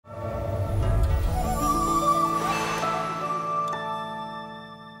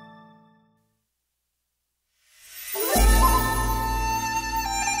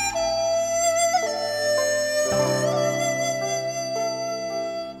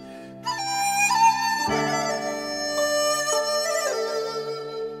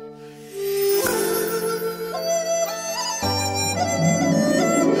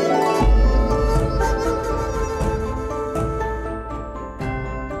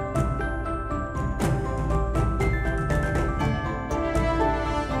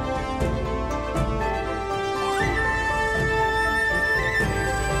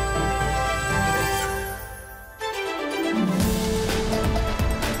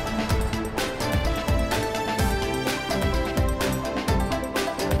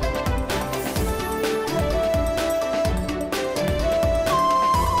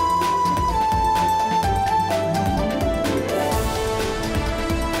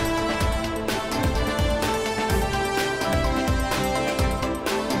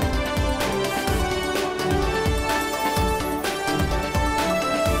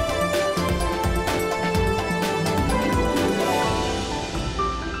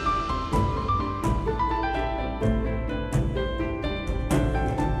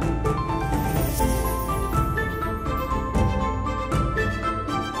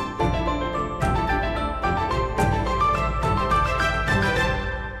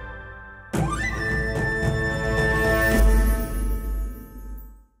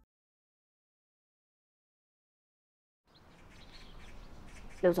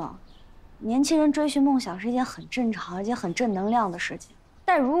刘总，年轻人追寻梦想是一件很正常而且很正能量的事情。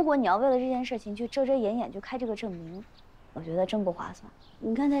但如果你要为了这件事情去遮遮掩掩，就开这个证明，我觉得真不划算。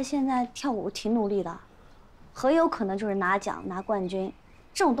你看他现在跳舞挺努力的，很有可能就是拿奖拿冠军。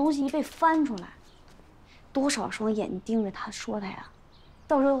这种东西一被翻出来，多少双眼睛盯着他说他呀，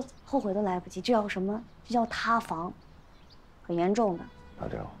到时候后悔都来不及。这叫什么？这叫塌房，很严重的。老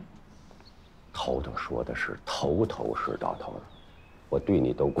刘，头头说的是头头是道头的，我对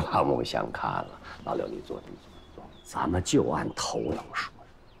你都刮目相看了。老刘，你坐，咱们就按头头说的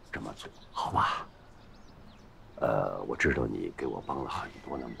这么做，好吧？我知道你给我帮了很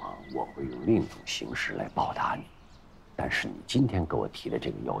多的忙，我会用另一种形式来报答你。但是你今天给我提的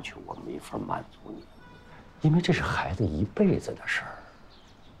这个要求，我没法满足你，因为这是孩子一辈子的事儿，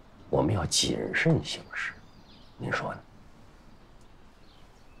我们要谨慎行事。您说呢？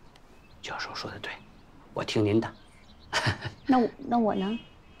教授说的对，我听您的。那我呢？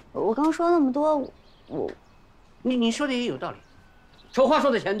我刚说那么多，你说的也有道理。丑话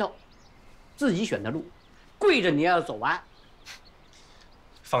说在前头，自己选的路，跪着你也要走完。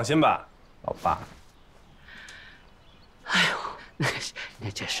放心吧，老爸。哎呦，那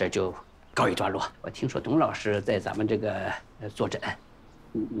这事儿就告一段落。我听说董老师在咱们这个坐诊，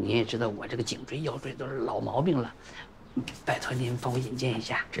你也知道我这个颈椎腰椎都是老毛病了，拜托您帮我引荐一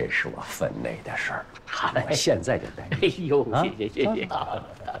下。这是我分内的事儿，好，我现在就带你。哎呦，谢谢。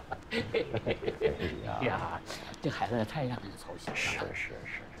哎呀，这孩子太让人操心了。是，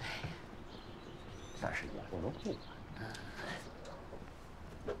但是也不能不管。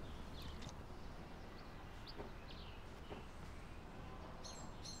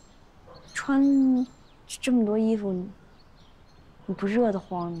穿这么多衣服，你不热得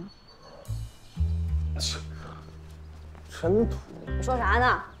慌呢？真土！你说啥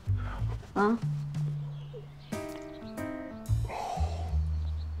呢？啊？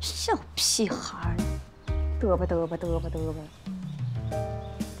小屁孩儿，嘚吧。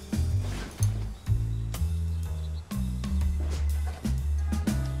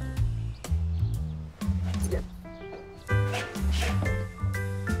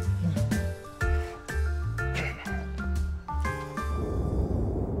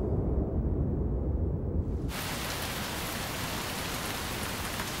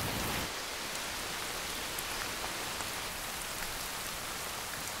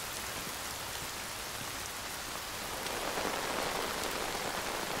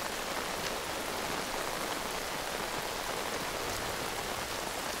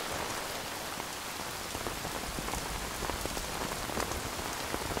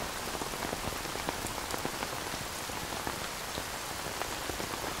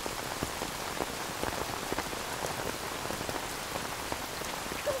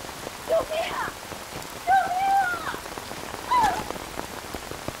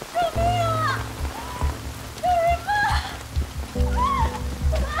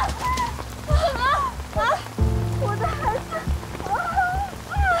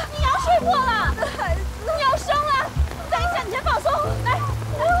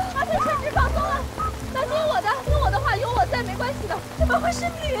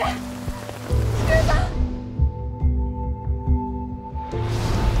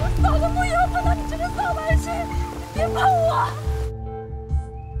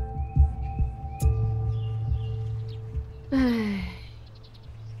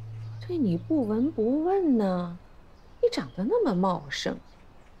不闻不问呢？你长得那么茂盛，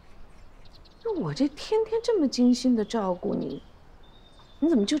那我这天天这么精心的照顾你，你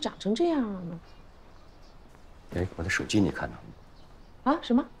怎么就长成这样了呢？哎，我的手机你看到了吗？啊？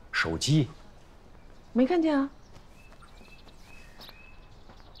什么？手机？没看见啊。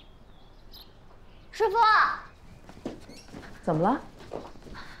师傅，怎么了？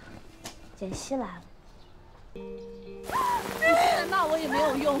简溪来了。那我也没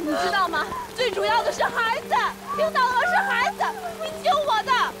有用，你知道吗？最主要的是孩子，听到了吗？是孩子，会救我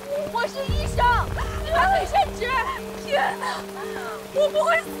的。我是医生，你还很称职。天哪，我不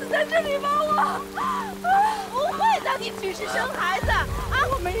会死在这里吧？不会的，你只是生孩子啊！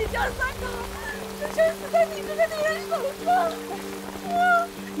我们一家3口就全死在你这个女人手上。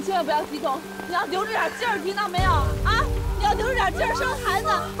你千万不要激动，你要留着点劲儿，听到没有？啊！你要留着点劲儿生孩子，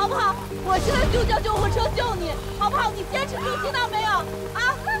好不好？我现在就叫救护车救你，好不好？你坚持住，听到没有？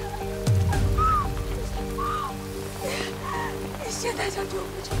啊！你现在叫救护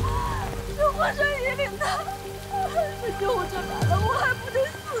车，救护车一领他，救护车来了，我还不得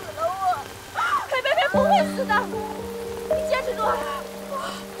死了我？呸，不会死的，你坚持住。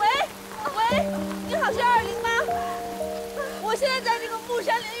喂，你好，是208吗？我现在在这个木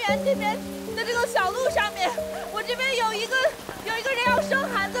山陵园这边的这个小路上面，我这边有一个有一个人要生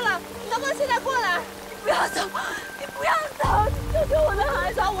孩子了，你能不能现在过来？不要走，你不要走，你救救我的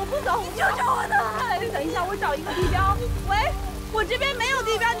孩子！我不走，你救救我的孩子！等一下，我找一个地标。喂，我这边没有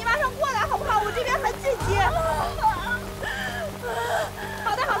地标，你马上过来好不好？我这边很紧急。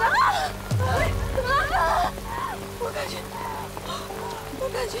好的，好的。喂，怎么了？我感觉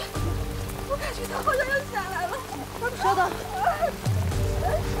他好像要下来了。稍等。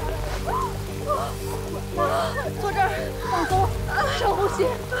坐这儿，放松，深呼吸，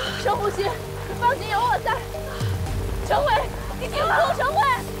深呼吸。放心，有我在。陈伟，你听住，陈伟，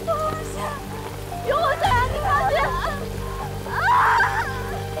放心，有我在，你放心。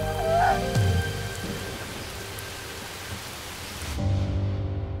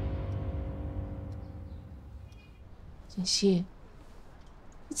简溪，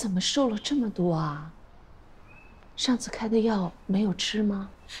你怎么瘦了这么多啊？上次开的药没有吃吗？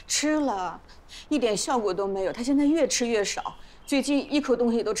吃了，一点效果都没有。他现在越吃越少，最近一口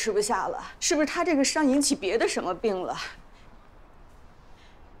东西都吃不下了。是不是他这个伤引起别的什么病了？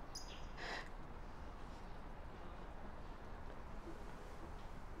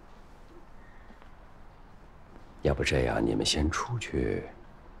要不这样，你们先出去，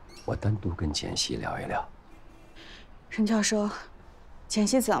我单独跟简溪聊一聊。任教授，简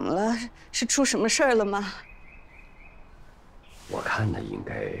溪怎么了？是出什么事儿了吗？我看呢，应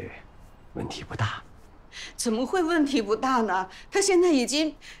该问题不大。怎么会问题不大呢？他现在已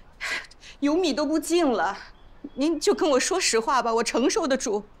经有米都不进了。您就跟我说实话吧，我承受得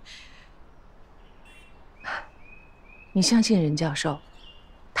住。你相信任教授，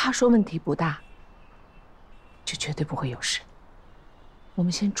他说问题不大，就绝对不会有事。我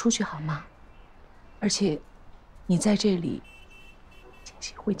们先出去好吗？而且，你在这里，简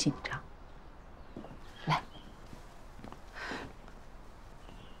溪会紧张。来。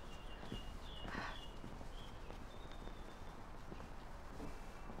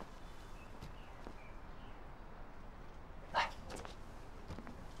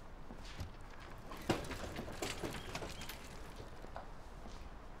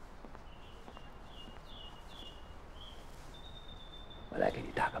我来给你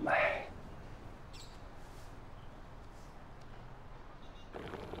打个麦。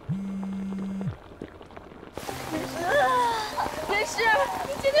人事，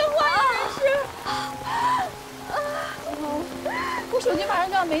你接电话呀，人事。我手机马上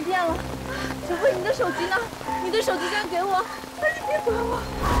就要没电了。小慧，你的手机呢？你的手机先给我。你别管我，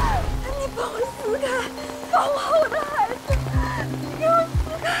你帮我撕开，帮我的孩子，你给我撕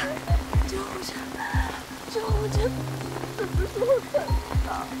开。救护车，什么时候才到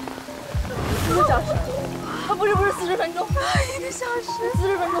？1个小时。不是40分钟。1个小时。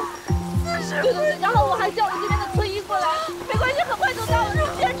40分钟。对，然后我还叫了这边的村医过来，没关系，很快就到了，你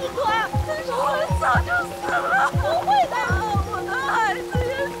坚持住啊！但是我早就死了，不会的，我的孩子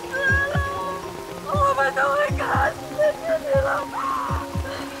也死了，我们都会卡死在这里了。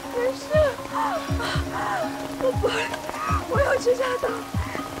没事，我要去下刀，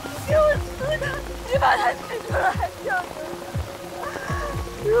你给我撕开，你把他取出来，这样子。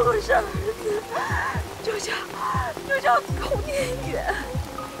如果是儿子，就叫孔念远。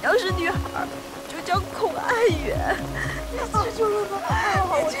要是女孩，就叫孔爱媛。你记住了吗？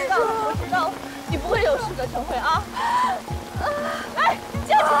好，我知道了。你不会有事的，陈慧啊。哎，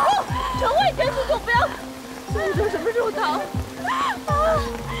坚持住，陈慧，坚持住，不要。所以说什么时候到？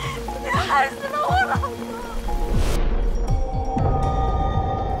你害死了我老公。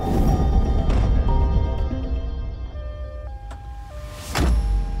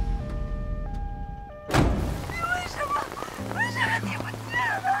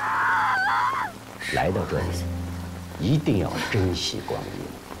来到这里，一定要珍惜光阴，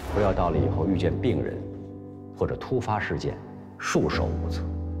不要到了以后遇见病人或者突发事件，束手无策，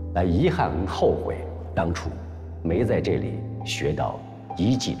来遗憾后悔当初没在这里学到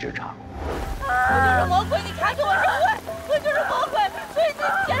一技之长。我就是魔鬼，你看着我，陈慧，我就是魔鬼，所以你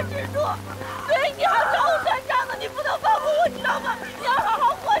坚持住，所以你还找我算账呢，你不能放过我，知道吗？你要好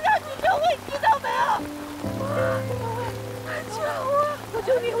好活下去，陈慧，你知道没有？救我！我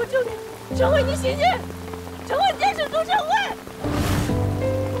救你，我救你！陈慧，你醒醒！陈慧，坚持住！陈慧，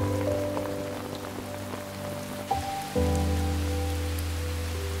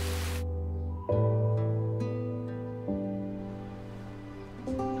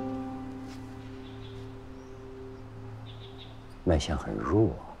脉象很弱，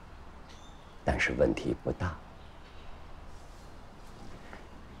但是问题不大。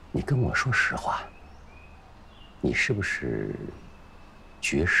你跟我说实话，你是不是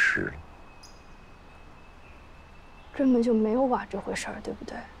绝食了？根本就没有瓦这回事儿，对不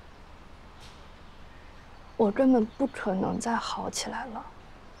对？我根本不可能再好起来了，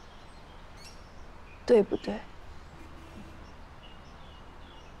对不对？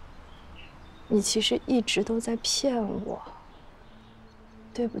你其实一直都在骗我，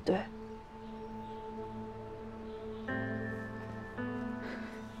对不对？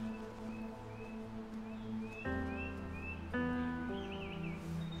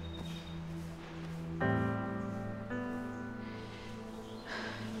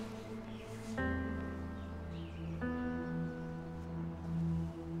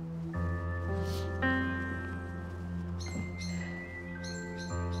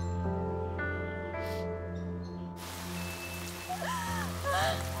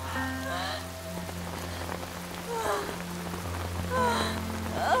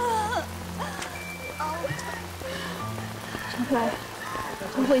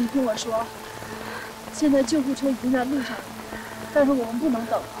陈慧，你听我说，现在救护车已经在路上了，但是我们不能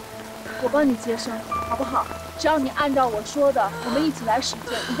等了，我帮你接生，好不好？只要你按照我说的，我们一起来使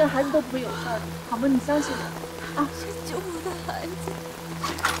劲，你跟孩子都不会有事儿的，好吗？你相信我，啊！救我的孩子！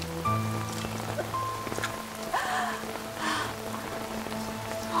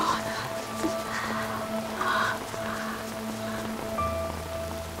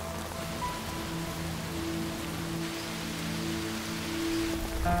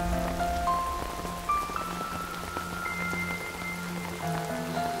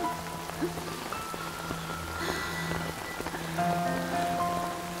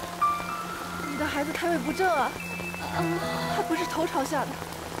你的孩子胎位不正啊，他不是头朝下的，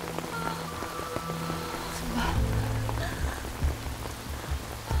怎么办？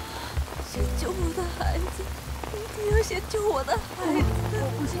先救我的孩子，一定要先救我的孩子！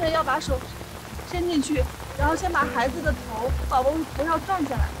我现在要把手伸进去，然后先把孩子的头往我头上转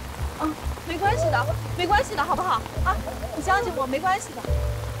下来，啊，没关系的，没关系的，好不好？啊，你相信我，没关系的。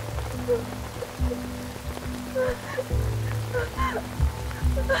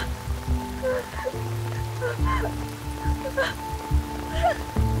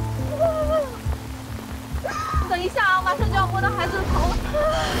等一下啊，马上就要摸到孩子的头了。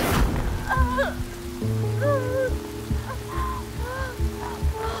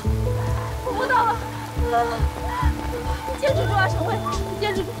我摸到了，你坚持住啊，沈慧，你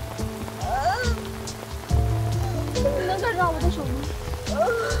坚持住。你能感觉到我的手吗？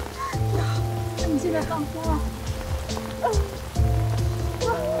那你现在放松啊。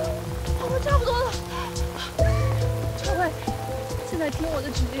我差不多了。陈慧，现在听我的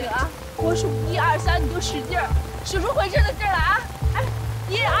指令啊，我数1、2、3，你就使劲儿，使出浑身的劲儿来啊！哎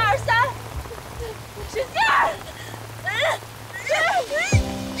，1、2、3，使劲儿！再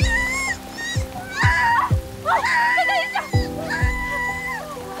等一下。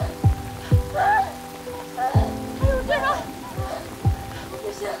还有劲儿吗？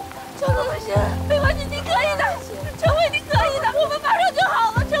不行，真的不行。没关系，你可以的，陈慧，你可以的，我们马上就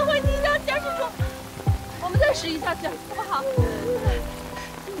好了。陈慧，你一定要坚持住。我们再使一下劲儿，好不好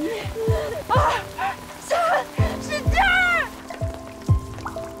？1、2、3，使劲儿！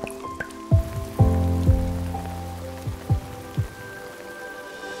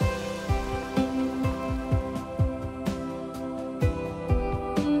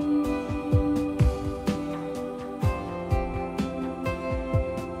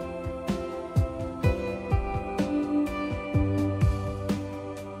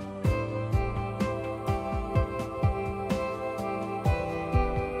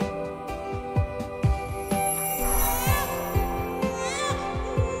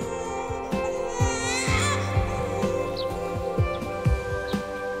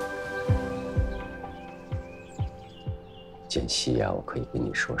简溪呀，我可以跟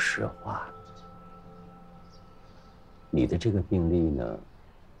你说实话，你的这个病例呢，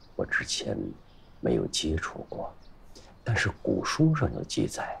我之前没有接触过，但是古书上有记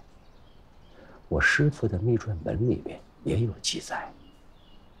载，我师父的秘传本里面也有记载。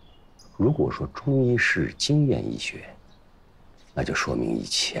如果说中医是经验医学，那就说明以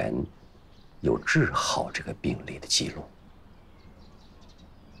前有治好这个病例的记录。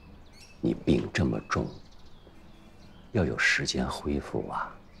你病这么重，要有时间恢复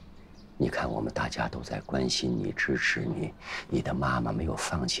啊！你看，我们大家都在关心你、支持你，你的妈妈没有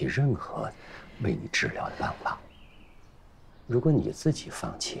放弃任何为你治疗的办法。如果你自己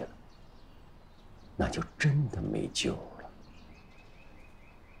放弃了，那就真的没救了。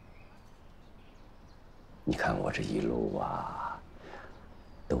你看我这一路啊，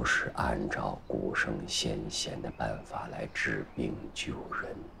都是按照古圣先贤的办法来治病救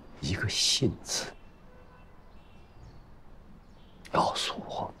人，一个信字。告诉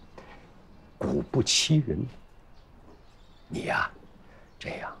我，古不欺人。你呀，这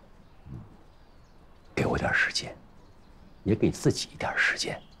样，给我我点时间，也给自己一点时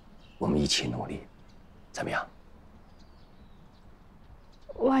间，我们一起努力，怎么样？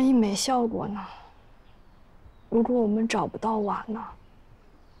万一没效果呢？如果我们找不到娃呢？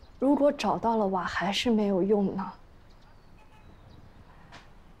如果找到了娃还是没有用呢？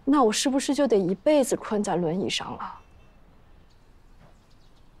那我是不是就得一辈子困在轮椅上了？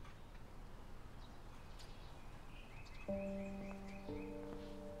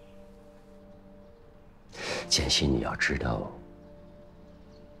简溪，你要知道，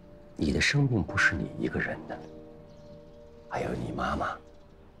你的生命不是你一个人的，还有你妈妈、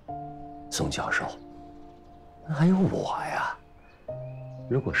宋教授，还有我呀。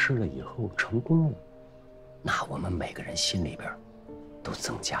如果试了以后成功了，那我们每个人心里边都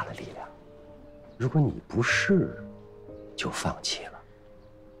增加了力量。如果你不试，就放弃了，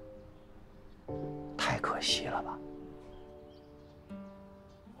太可惜了吧？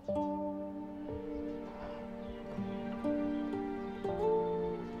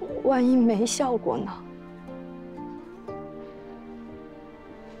万一没效果呢？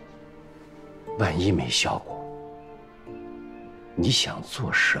万一没效果，你想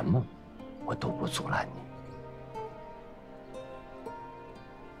做什么，我都不阻拦你。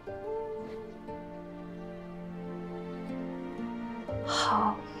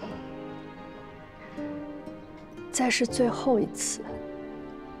好，再是最后一次。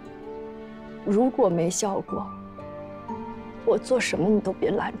如果没效果，我做什么你都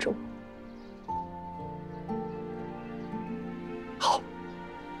别拦着我。好。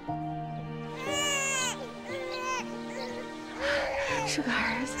是个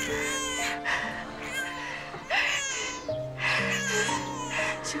儿子，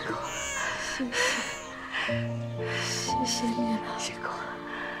辛苦，谢谢你了，辛苦，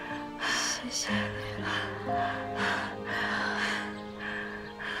谢谢你了。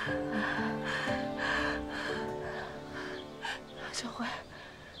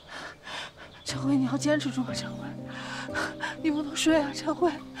陈辉，你要坚持住啊，陈辉，你不能睡啊，陈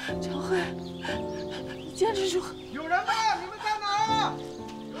辉，陈辉，你坚持住。有人吗？你们在哪？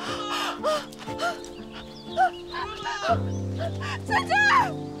在这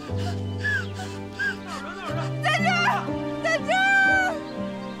儿，在这儿，在这儿。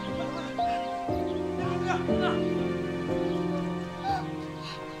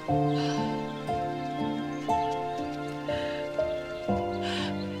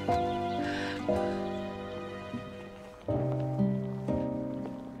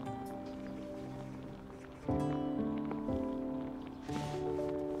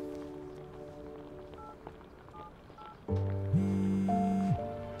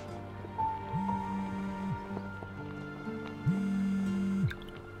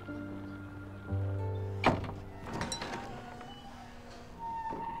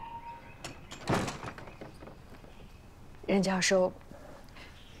任教授，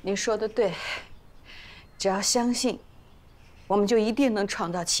您说的对，只要相信，我们就一定能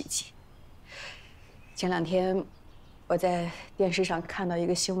创造奇迹。前2天，我在电视上看到一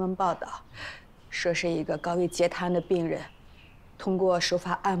个新闻报道，说是一个高位截瘫的病人，通过手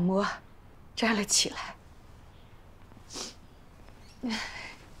法按摩，站了起来。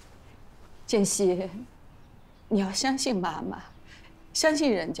建熙，你要相信妈妈，相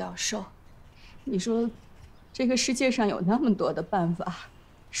信任教授。你说，这个世界上有那么多的办法，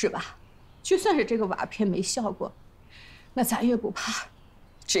是吧？就算是这个瓦片没效果，那咱也不怕，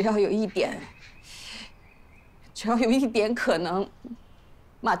只要有一点可能，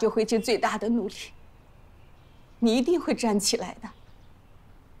妈就会尽最大的努力。你一定会站起来的。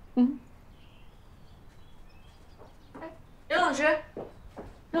嗯。哎，任老师，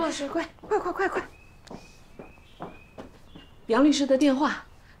任老师，快！杨律师的电话。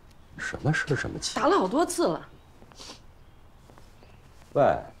什么事什么气？打了好多次了。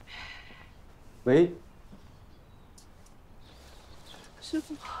喂。师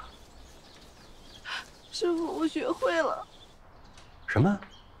傅，我学会了。什么？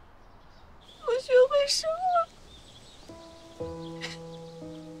我学会生了。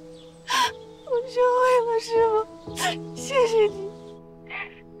我学会了，师傅，谢谢你。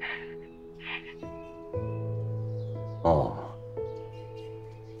哦。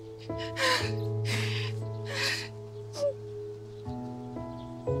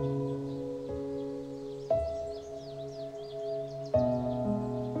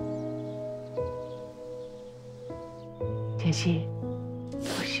简溪，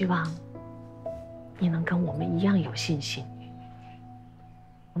我希望你能跟我们一样有信心，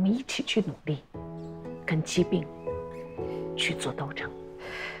我们一起去努力，跟疾病去做斗争。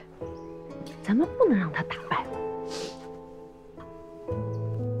咱们不能让他打败了。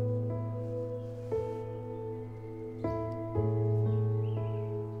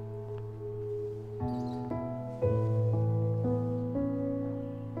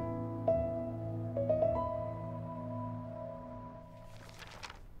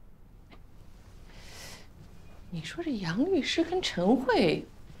说这杨律师跟陈慧，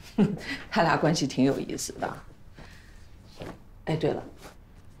他俩关系挺有意思的。哎，对了，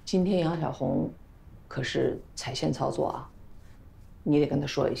今天杨小红可是踩线操作啊，你得跟他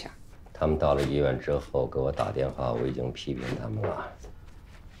说一下。他们到了医院之后给我打电话，我已经批评他们了，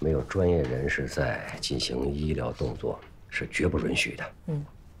没有专业人士在进行医疗动作是绝不允许的。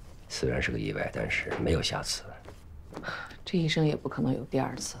虽然是个意外，但是没有下次。这一生也不可能有第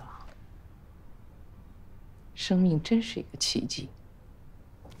二次了。生命真是一个奇迹。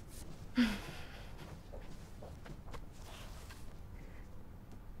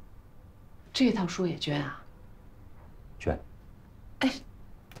这套书也捐啊？捐。哎，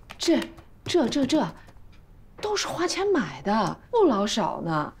这都是花钱买的，不老少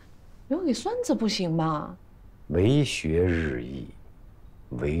呢，留给孙子不行吗？为学日益，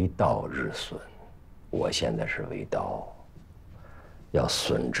为道日损。我现在是为道，要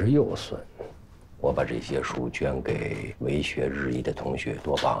损之又损。我把这些书捐给为学日益的同学，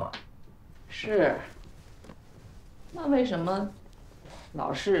多棒啊！是。那为什么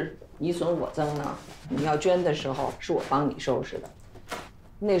老是你损我增呢？你要捐的时候是我帮你收拾的，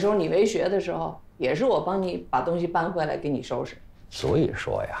那时候你为学的时候也是我帮你把东西搬回来给你收拾。所以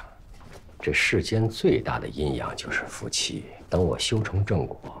说呀，这世间最大的阴阳就是夫妻。等我修成正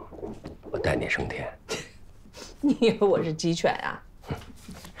果，我带你升天。你以为我是鸡犬啊？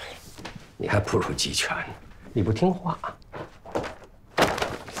你还不如鸡犬呢，你不听话。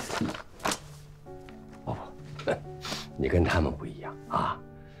哦不，你跟他们不一样啊，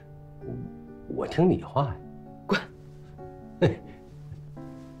我听你话呀。滚！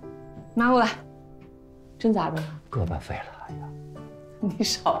拿过来，真砸着了？胳膊废了，哎呀！你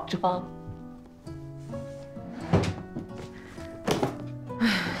少装。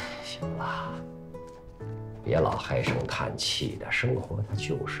行了，别老唉声叹气的，生活它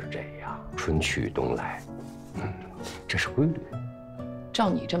就是这样，春去冬来，这是规律。照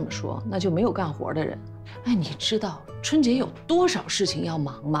你这么说，那就没有干活的人。哎，你知道春节有多少事情要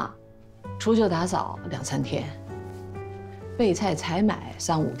忙吗？除旧打扫2、3天，备菜采买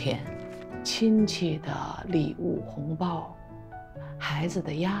3、5天，亲戚的礼物红包，孩子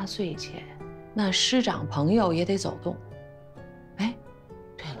的压岁钱，那师长朋友也得走动。哎，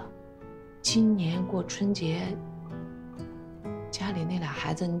对了，今年过春节，家里那俩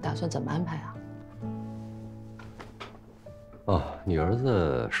孩子你打算怎么安排啊？哦，你儿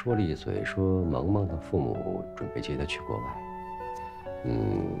子说了一嘴，说萌萌的父母准备接他去国外，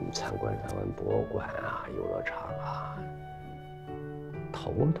参观博物馆啊、游乐场啊。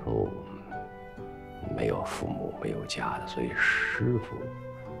头头没有父母，没有家的，所以师傅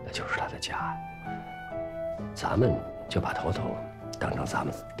那就是他的家。咱们就把头头当成咱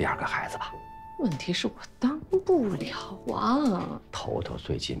们第2个孩子吧。问题是我当不了啊。头头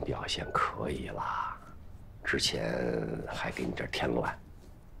最近表现可以啦。之前还给你这儿添乱，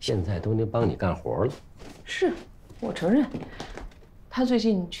现在都能帮你干活了。是，我承认，他最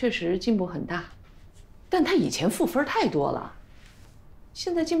近确实进步很大，但他以前负分太多了，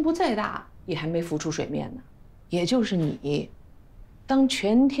现在进步再大也还没浮出水面呢。也就是你，当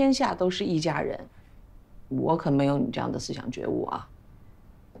全天下都是一家人，我可没有你这样的思想觉悟啊，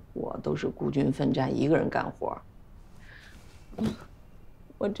我都是孤军奋战，一个人干活。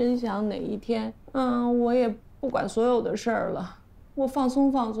我真想哪一天，我也不管所有的事儿了，我放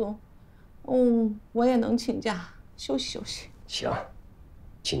松放松，我也能请假休息休息。行，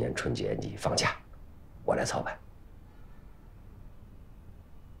今年春节你放假，我来操办。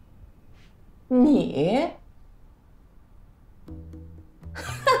你？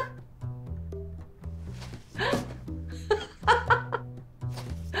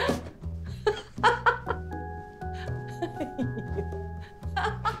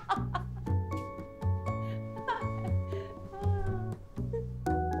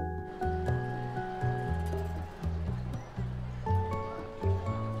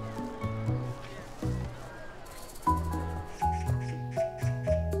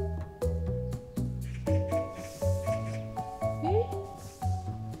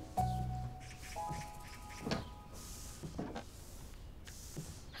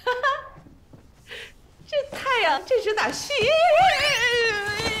这是打西边。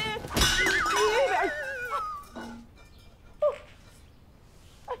哎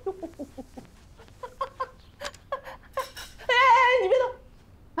呦！哎，你别动，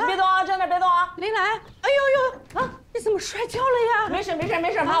你别动啊，站那别动啊！林兰，哎呦呦啊！你怎么摔跤了呀？没事没事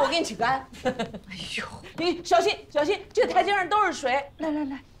没事，妈，我给你起干。哎呦，你小心小心，这台阶上都是水。来来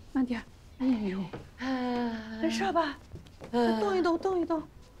来，慢点。哎呦，没事吧？动一动，动一动。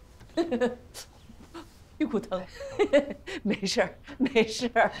屁股疼，没事儿，没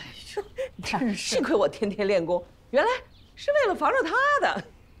事儿。真是，幸亏我天天练功，原来是为了防着他的。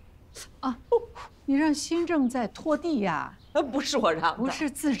啊，你让新正在拖地呀？不是我让的，不是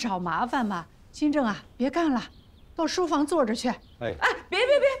自找麻烦吗？新正啊，别干了，到书房坐着去。哎，别，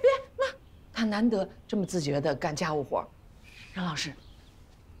妈，他难得这么自觉地干家务活。任老师，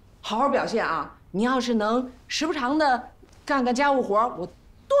好好表现啊！你要是能时不常的干干家务活，我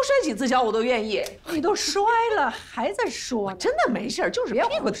多摔几次跤我都愿意。你都摔了还在说呢？真的没事，就是屁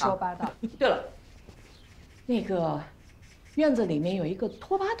股疼。别胡说八道。对了，那个院子里面有一个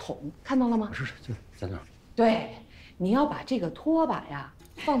拖把桶，看到了吗？是，就在那儿。对，你要把这个拖把呀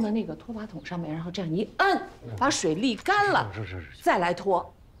放到那个拖把桶上面，然后这样一摁，把水沥干了，是，再来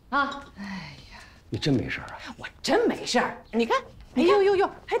拖。啊！哎呀，你真没事啊？我真没事儿。你看，哎呦，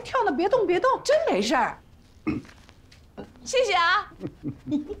还跳呢，别动，真没事儿。谢谢啊。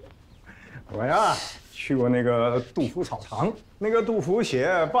我呀去过那个杜甫草堂，那个杜甫写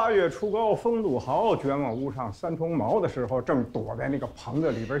8月初高风度好，卷往屋上三重茅的时候，正躲在那个棚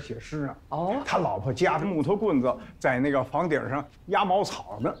子里边写诗呢。哦，他老婆夹着木头棍子在那个房顶上压茅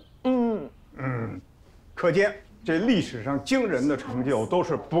草呢。可见这历史上惊人的成就都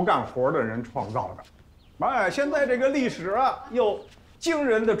是不干活的人创造的。哎，现在这个历史啊又惊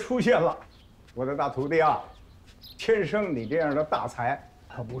人的出现了。我的大徒弟啊，天生你这样的大才，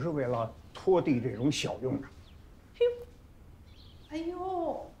可不是为了拖地这种小用的。哎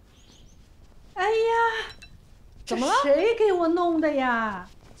呦，哎呀，怎么了？谁给我弄的呀？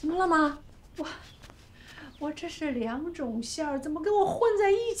怎么了妈？我这是2种馅儿，怎么跟我混在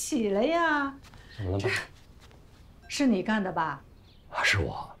一起了呀？怎么了妈？是你干的吧？啊，是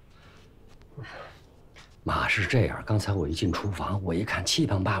我。妈，是这样，刚才我一进厨房，我一看七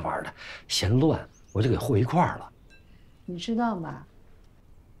碰八碗的，嫌乱，我就给和一块儿了。你知道吗？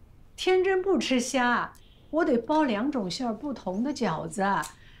天真不吃虾，我得包2种馅儿不同的饺子。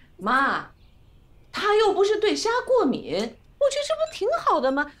妈，他又不是对虾过敏，我觉得这不挺好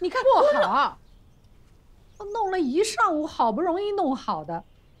的吗？你看不好，我弄了一上午，好不容易弄好的。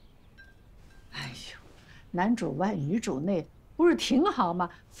哎呦，男主外女主内，不是挺好吗？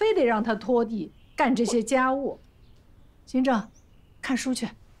非得让他拖地干这些家务。新正，看书去。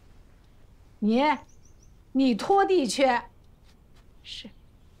你拖地去。是。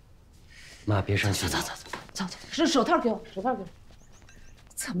妈，别生气。走，手套给我，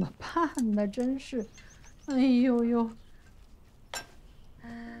怎么办呢？真是，哎呦。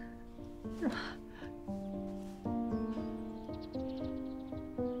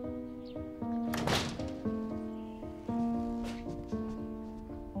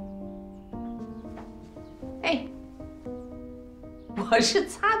哎，我是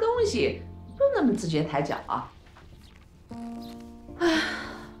擦东西，不那么自觉抬脚啊。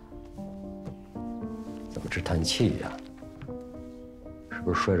怎么直叹气呀？是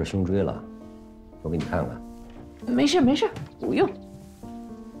不是摔着胸椎了？我给你看看。没事，不用。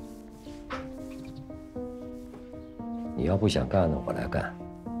你要不想干呢，我来干。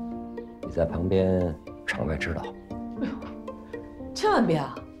你在旁边场外指导。哎呦，千万别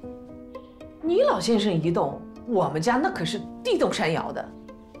啊！你老先生一动，我们家那可是地动山摇的。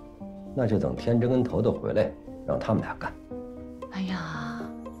那就等天真跟头头回来，让他们俩干。哎呀，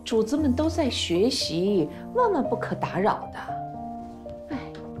主子们都在学习，万万不可打扰的。哎，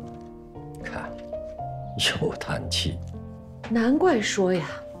看，又叹气。难怪说呀，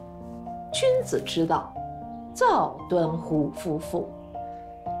君子之道，造端乎夫妇。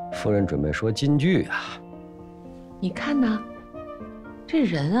夫人准备说金句啊。你看呐，这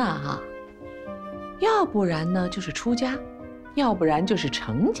人啊，要不然呢就是出家，要不然就是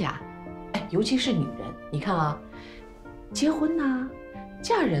成家。哎，尤其是女人，你看啊，结婚呐、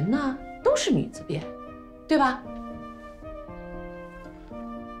嫁人呐，都是女字边，对吧？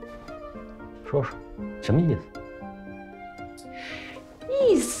说说，什么意思？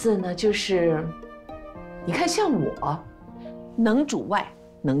意思呢，就是，你看像我，能主外，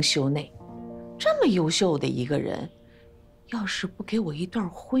能修内，这么优秀的一个人，要是不给我一段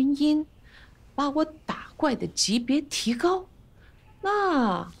婚姻，把我打怪的级别提高，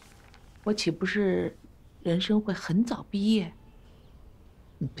那我岂不是人生会很早毕业？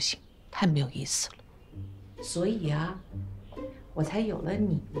不行，太没有意思了。所以啊，我才有了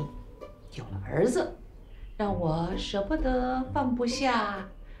你，有了儿子，让我舍不得，放不下，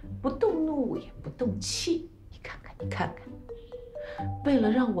不动怒也不动气。你看看，为了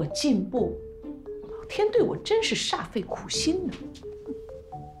让我进步，老天对我真是煞费苦心呢。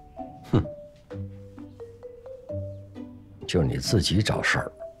哼，就你自己找事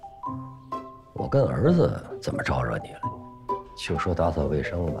儿。我跟儿子怎么招惹你了？就说打扫卫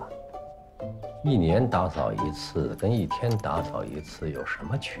生吧，1年打扫1次，跟1天打扫1次有什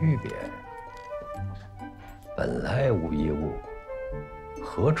么区别？本来无一物，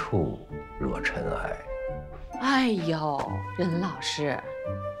何处惹尘埃？哎呦，任老师，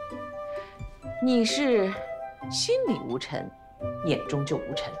你是心里无尘，眼中就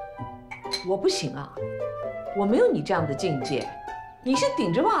无尘。我不行啊，我没有你这样的境界。你是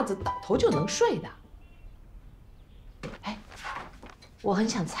顶着袜子倒头就能睡的。哎，我很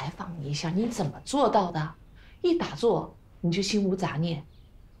想采访你一下，你怎么做到的？一打坐你就心无杂念，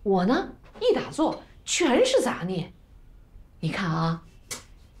我呢一打坐全是杂念。你看啊，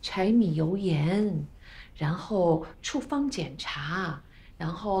柴米油盐，然后处方检查，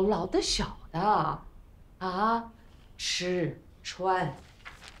然后老的小的，啊，吃穿。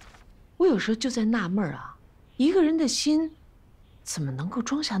我有时候就在纳闷啊，一个人的心怎么能够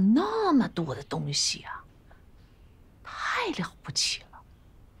装下那么多的东西啊？太了不起了！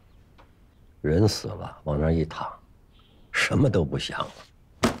人死了，往那儿一躺，什么都不想了。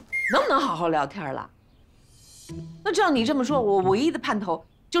能不能好好聊天了？那照你这么说，我唯一的盼头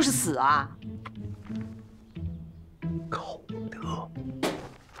就是死啊！口德。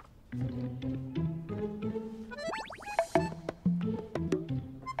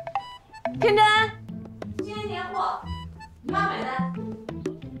天真，今天年货，你妈买单。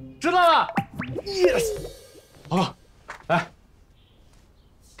知道了。Yes。报告，来，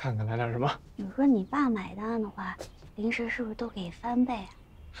看看来点什么。你说你爸买单的话，零食是不是都给翻倍啊？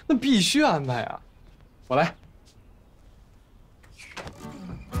那必须安排啊！我来。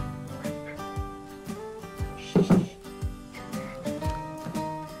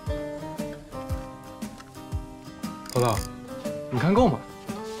报告，你看够吗？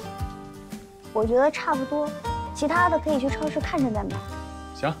我觉得差不多，其他的可以去超市看着再买。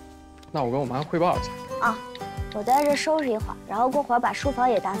行，那我跟我妈汇报一下。啊，我在这收拾一会儿，然后过会儿把书房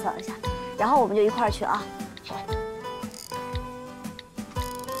也打扫一下，然后我们就一块儿去啊。好。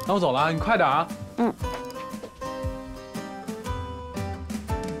那我走了，你快点啊。嗯。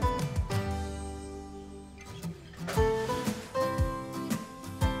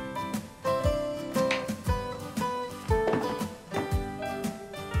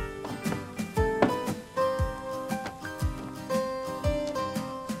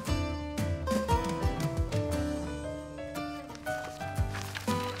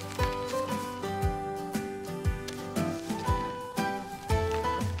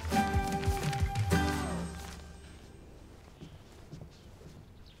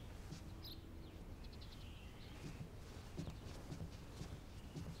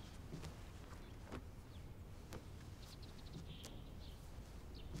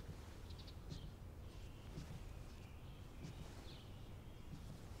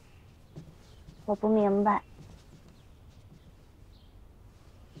我不明白，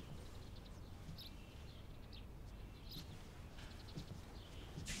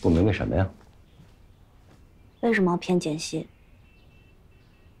不明白什么呀？为什么要骗简溪？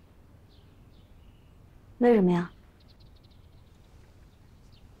为什么呀？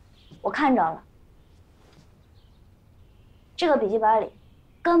我看着了，这个笔记本里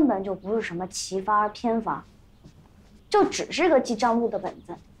根本就不是什么奇法偏法，就只是个记账目的本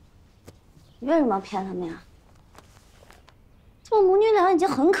子。你为什么要骗他们呀？做母女俩已经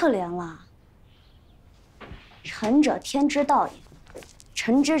很可怜了。仁者天之道也，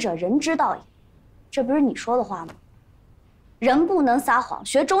臣之者人之道也，这不是你说的话吗？人不能撒谎，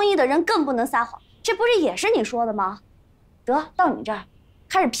学中医的人更不能撒谎，这不是也是你说的吗？得到你这儿，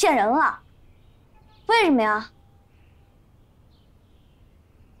开始骗人了，为什么呀？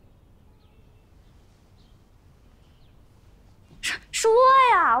说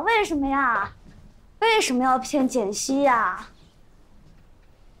呀，为什么呀？为什么要骗简溪呀？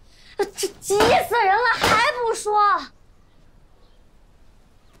这急死人了，还不说！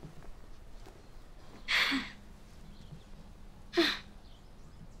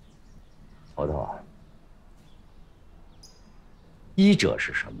头头啊，医者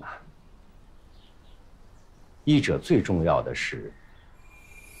是什么？医者最重要的是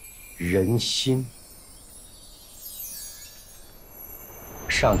人心。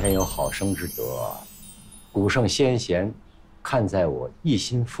上天有好生之德，古圣先贤看在我一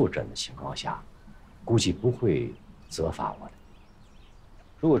心负诊的情况下，估计不会责罚我的。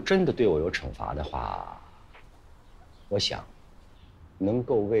如果真的对我有惩罚的话，我想能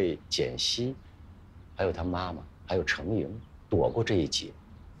够为简溪，还有他妈妈，还有程莹躲过这一劫，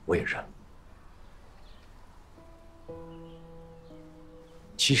我也认了。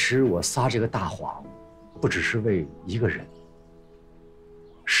其实我撒这个大谎，不只是为一个人，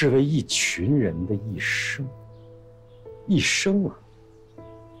是为一群人的一生。一生啊，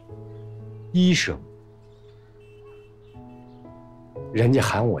医生，人家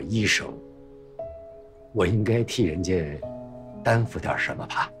喊我医生，我应该替人家担负点什么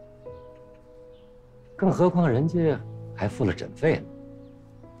吧？更何况人家还付了诊费呢。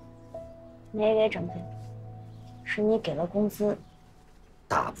没给诊费，是你给了工资。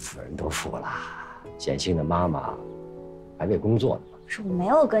大部分人都付了，简信的妈妈还为工作呢。是我没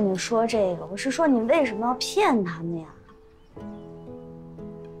有跟你说这个，我是说你为什么要骗他们呀？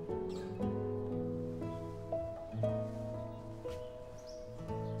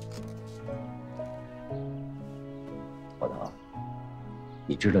宝德，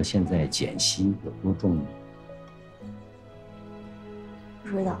你知道现在碱息有多重吗？不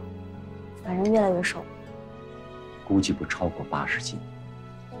知道，反正越来越瘦，估计不超过80斤。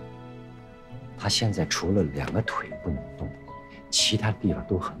他现在除了2个腿不能动，其他地方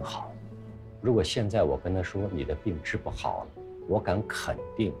都很好。如果现在我跟他说你的病治不好了，我敢肯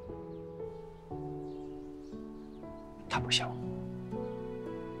定，他不想活。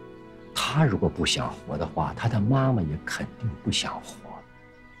他如果不想活的话，他的妈妈也肯定不想活。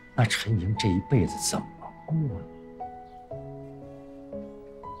那陈莹这一辈子怎么过呢？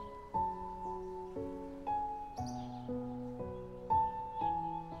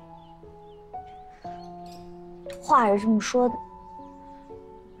话是这么说的，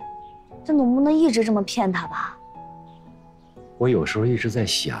这总不能一直这么骗他吧？我有时候一直在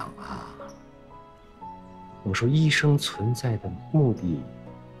想啊，我说医生存在的目的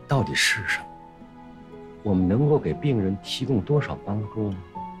到底是什么？我们能够给病人提供多少帮助呢？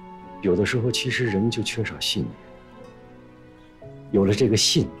有的时候其实人就缺少信念，有了这个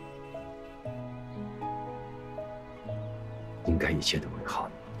信，应该一切都会好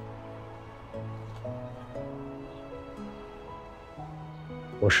的。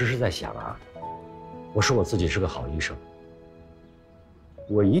我时时在想啊，我说我自己是个好医生，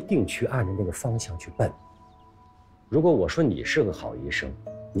我一定去按着那个方向去奔。如果我说你是个好医生，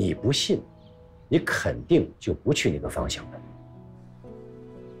你不信，你肯定就不去那个方向奔。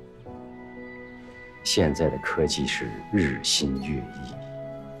现在的科技是日新月异，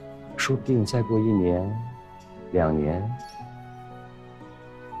说不定再过1年、2年，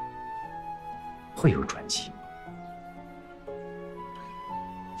会有转机。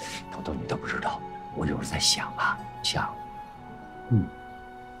豆豆，你都不知道，我有时候在想啊，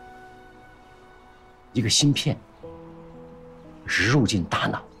一个芯片植入进大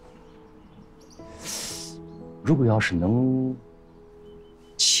脑，如果要是能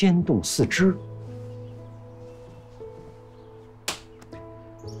牵动4肢，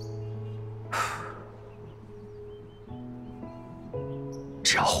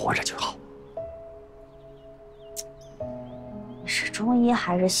只要活着就好。是中医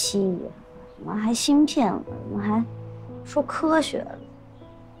还是西医？怎么还芯片了？怎么还说科学了？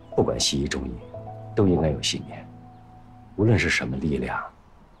不管西医中医，都应该有信念。无论是什么力量，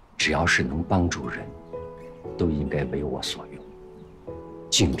只要是能帮助人，都应该为我所用，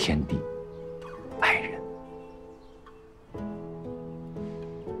敬天地，爱人。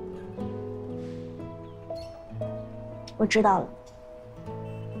我知道了。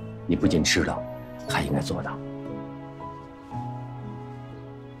你不仅知道，还应该做到。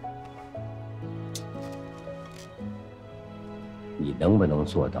你能不能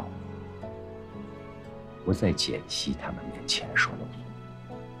做到不在简溪他们面前说漏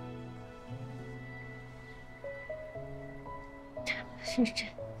嘴？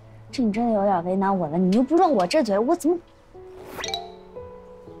这你真的有点为难我了。你又不知道我这嘴，我怎么？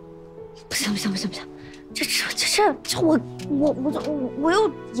不行，这我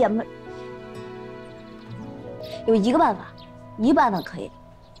又演不。有一个办法，可以。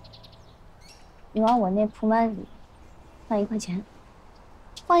你往我那铺满里放1块钱，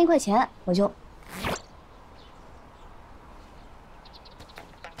放1块钱我就。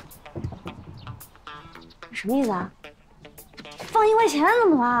什么意思啊？放1块钱怎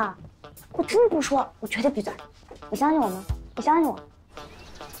么了？我真不说，我绝对闭嘴。你相信我吗？你相信我？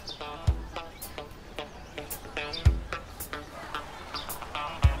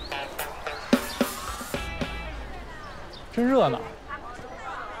真热闹。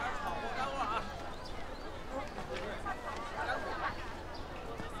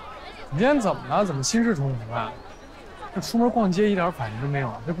你今天怎么了？怎么心事重重啊？这出门逛街一点反应都没有，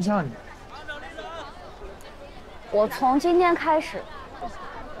这不像你。我从今天开始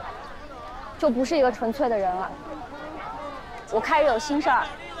就不是一个纯粹的人了，我开始有心事儿。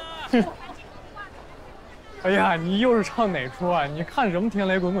哼。哎呀，你又是唱哪出啊？你看什么天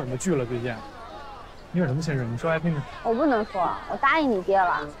雷滚滚的剧了？最近？你有什么心事？你说来听听。我不能说，我答应你爹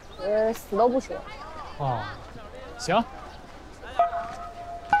了，死都不说。哦，行。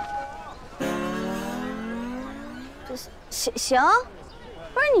行，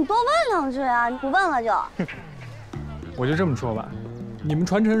不是你多问两句啊！你不问了就。我就这么说吧，你们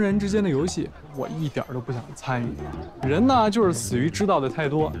传承人之间的游戏，我一点都不想参与。人呢，就是死于知道的太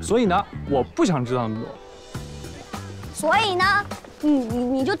多，所以呢，我不想知道那么多。所以呢，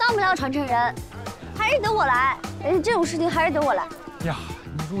你就当不了传承人，还是得我来。这种事情还是得我来。呀，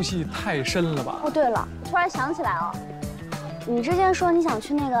你入戏太深了吧？哦，对了，突然想起来哦，你之前说你想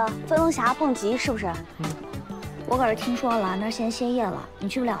去那个飞龙峡蹦极，是不是？我可是听说了，那儿现在歇业了，你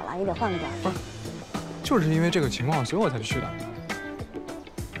去不了了，也得换个地儿。不是，就是因为这个情况，所以我才去的。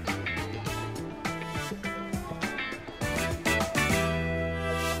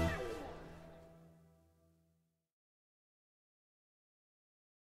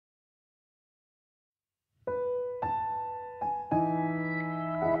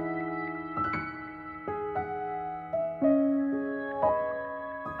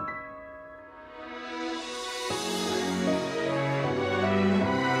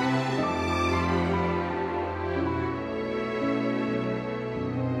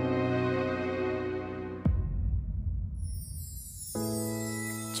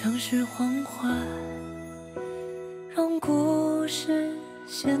城市黄昏，让故事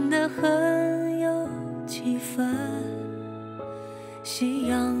显得很有气氛。夕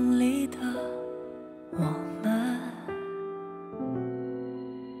阳里的我们，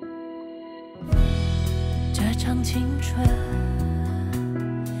这场青春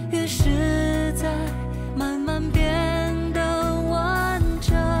越是在慢慢变得完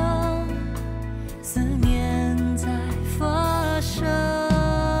整，思念在发生。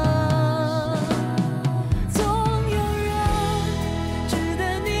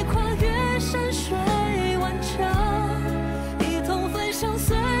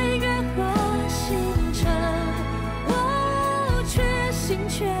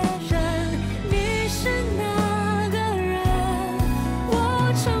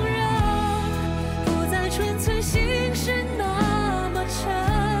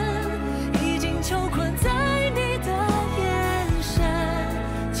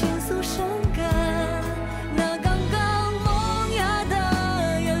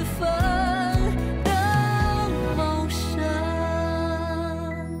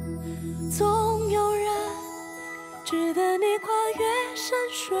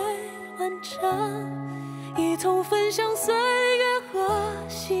一同分享岁月和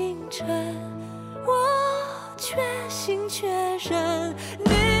星辰，我确信确认。